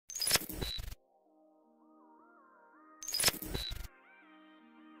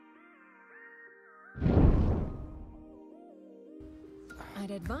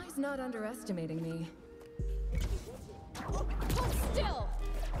I'd advise not underestimating me. Hold still.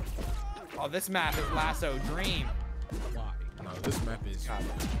 Oh, this map is Lasso Dream. Why? No, this map is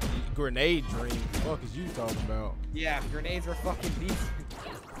Grenade Dream. The fuck is you talking about? Yeah, grenades are fucking decent.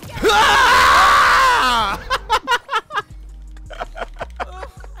 I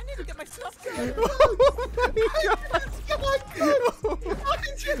need to get my stuff together.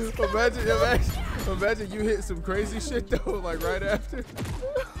 Imagine you hit some crazy shit though, like right after.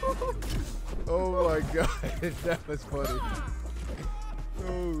 Oh my god, that was funny.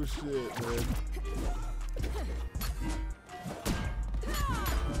 Oh shit, man.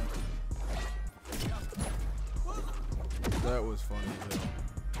 That was funny,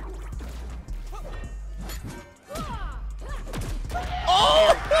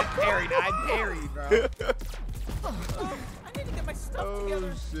 Oh! I parried, bro. I need to get my stuff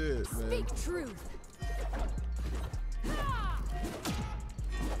together. Oh shit, man. Speak truth.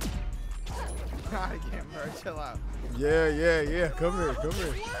 God, I can't, bro. Chill out. Yeah. Come here. I'm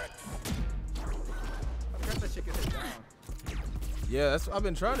sure that shit gets it down. Yeah, I've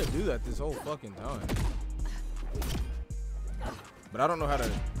been trying to do that this whole fucking time. But I don't know how to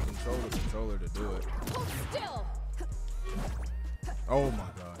control the controller to do it. Hold still. Oh my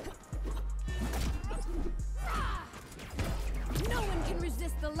god. No one can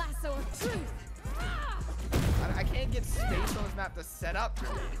resist the lasso of truth. I can't get space on this map to set up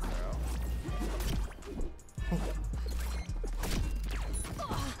grenades, bro.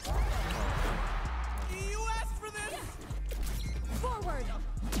 You asked for this. Forward.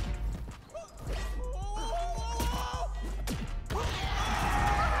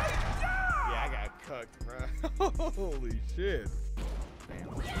 Yeah, I got cooked, bro. Holy shit.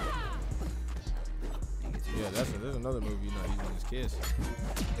 Yeah, there's another move you know using his kiss.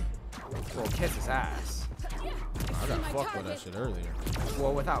 Well, kiss his ass. I got fucked with that shit earlier.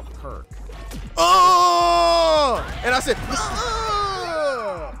 Well, without perk. Oh! And I said,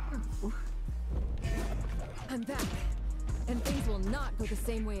 oh! I'm back, and things will not go the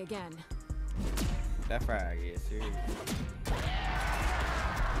same way again. That frag is serious.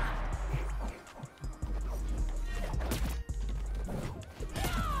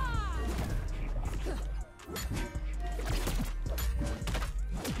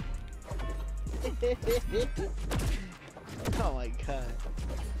 Oh my god.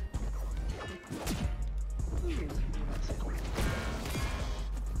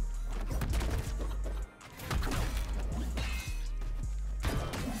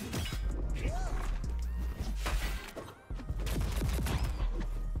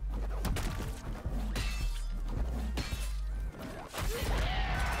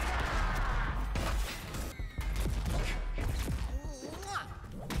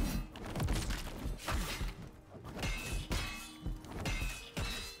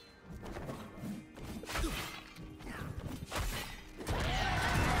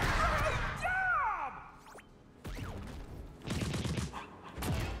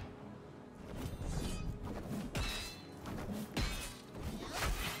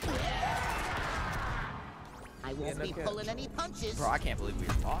 I won't be pulling any punches. Bro, I can't believe we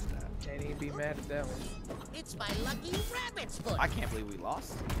lost that. Can't even be mad at that one. It's my lucky rabbit's foot. I can't believe we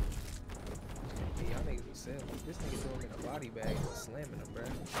lost. Yeah, y'all niggas was selling. This nigga threw him in a body bag and was slamming him, bro.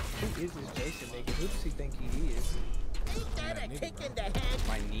 Who is this Jason nigga? Who does he think he is? Ain't that a kick in the head?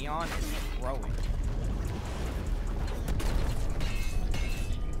 My neon is throwing.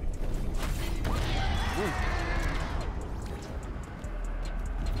 Ooh.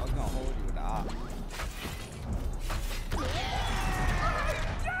 I was gonna hold you with the op.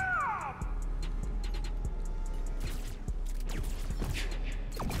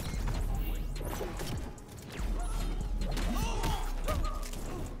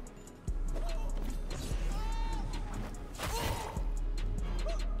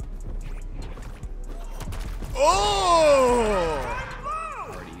 Oh!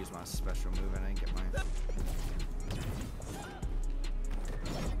 I already used my special move and I didn't get mine.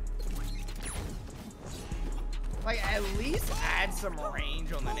 Like, at least add some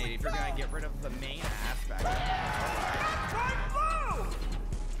range on the nade if you're gonna get rid of the main aspect.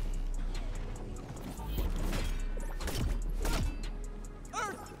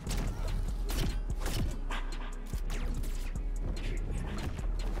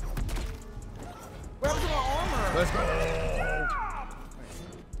 Let's go.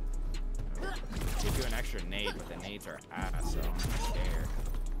 Give you an extra nade, but the nades are ass, so I'm scared.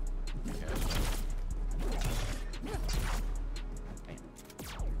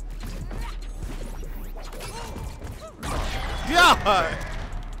 God!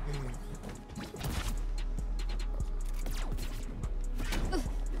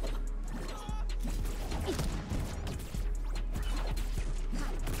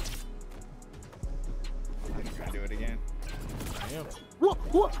 Damn.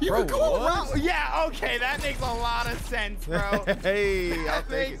 What? You Bro, can go what? around? Yeah, okay, that makes a lot of sense, bro. Hey, I'll That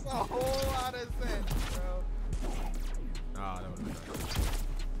take makes it. a whole lot of sense, bro. Nah, that would be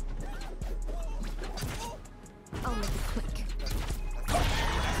I'll make it quick.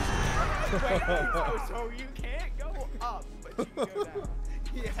 Wait, so you can't go up, but you can go down.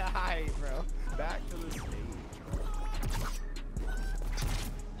 Yeah, hi, bro. Back to the stage.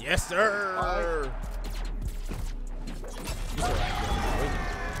 Yes, sir.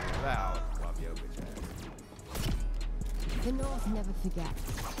 Wow, love yo, bitch ass. The North never forgets.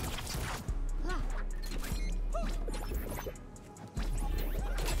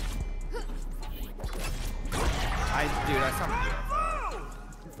 Dude, I saw him.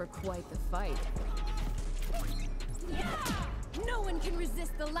 For quite the fight. No one can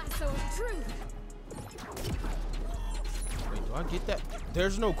resist the lasso of truth. Wait, do I get that?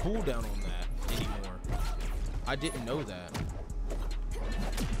 There's no cooldown on that anymore. I didn't know that.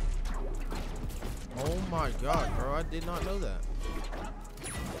 Oh my god, bro. I did not know that.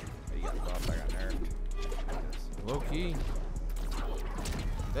 You got buffed, I got nerfed. Low key.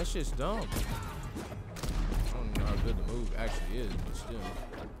 That shit's dumb. I don't know how good the move actually is, but still.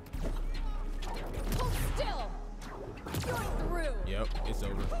 Hold still. You're through. Yep, it's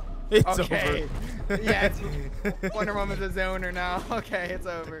over. It's Okay. over. Yeah, it's Wonder Woman's a zoner now. Okay, it's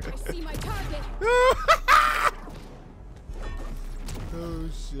over. I see my target. Oh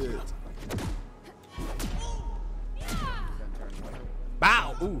shit.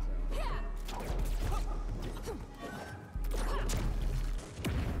 Bow! Ooh.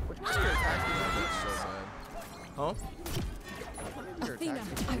 Huh? Athena,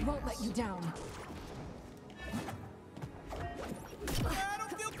 I won't let you down. I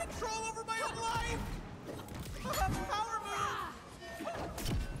don't feel control over my own life. I have power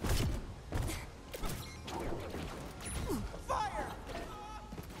move. Fire.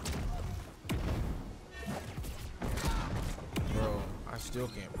 Bro, I still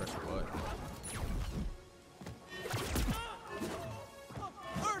can't press the button.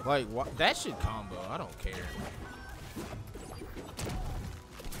 Like, what? That shit combo. I don't care.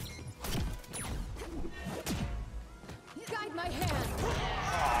 Guide my hand.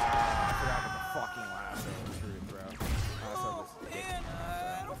 I forgot about the fucking last truth, bro. Oh man,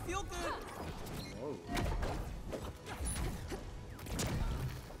 I don't feel good. Whoa.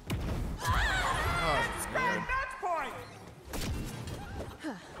 Oh, man. Match point.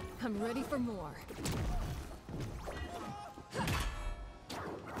 I'm ready for more.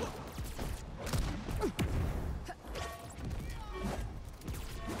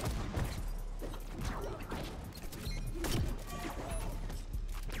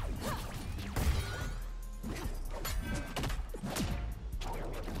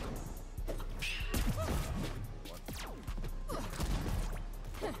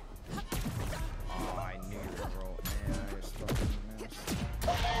 Oh, I knew you were roll. Man, I just fucking missed.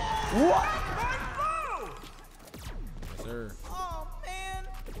 What? Yes, sir. Oh man,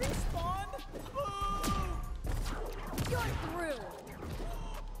 respawned. Boo. You're through.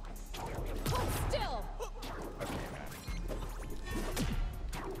 Hold still. Okay, man.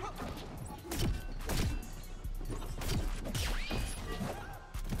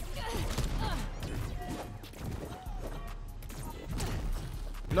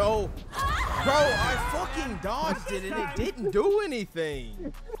 No. Bro, I fucking dodged it and it didn't do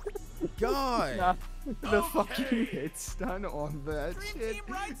anything. God. The fucking hit stun on that Dream shit team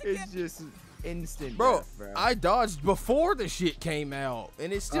rides is again. just instant Bro, death, bro. I dodged before the shit came out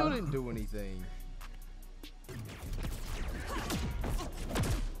and it still didn't do anything.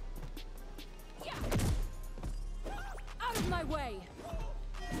 Out of my way.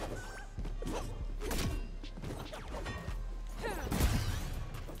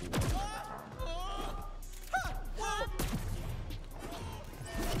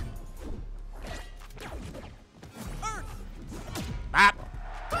 Ah.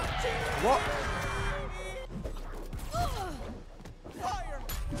 What? Fire.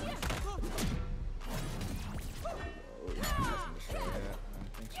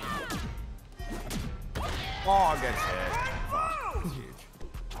 Oh, good shit. Fuck. Huge.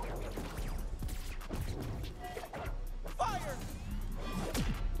 Fire.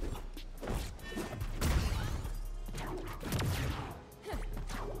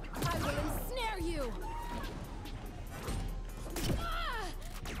 I will ensnare you. Ah!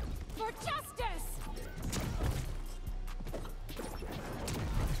 For justice.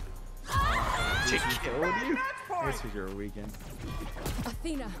 She killed you? This was your weekend.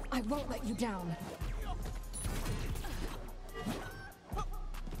 Athena, I won't let you down.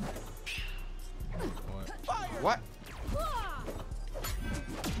 What? Fire. What? Ah!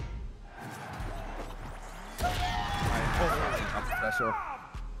 special.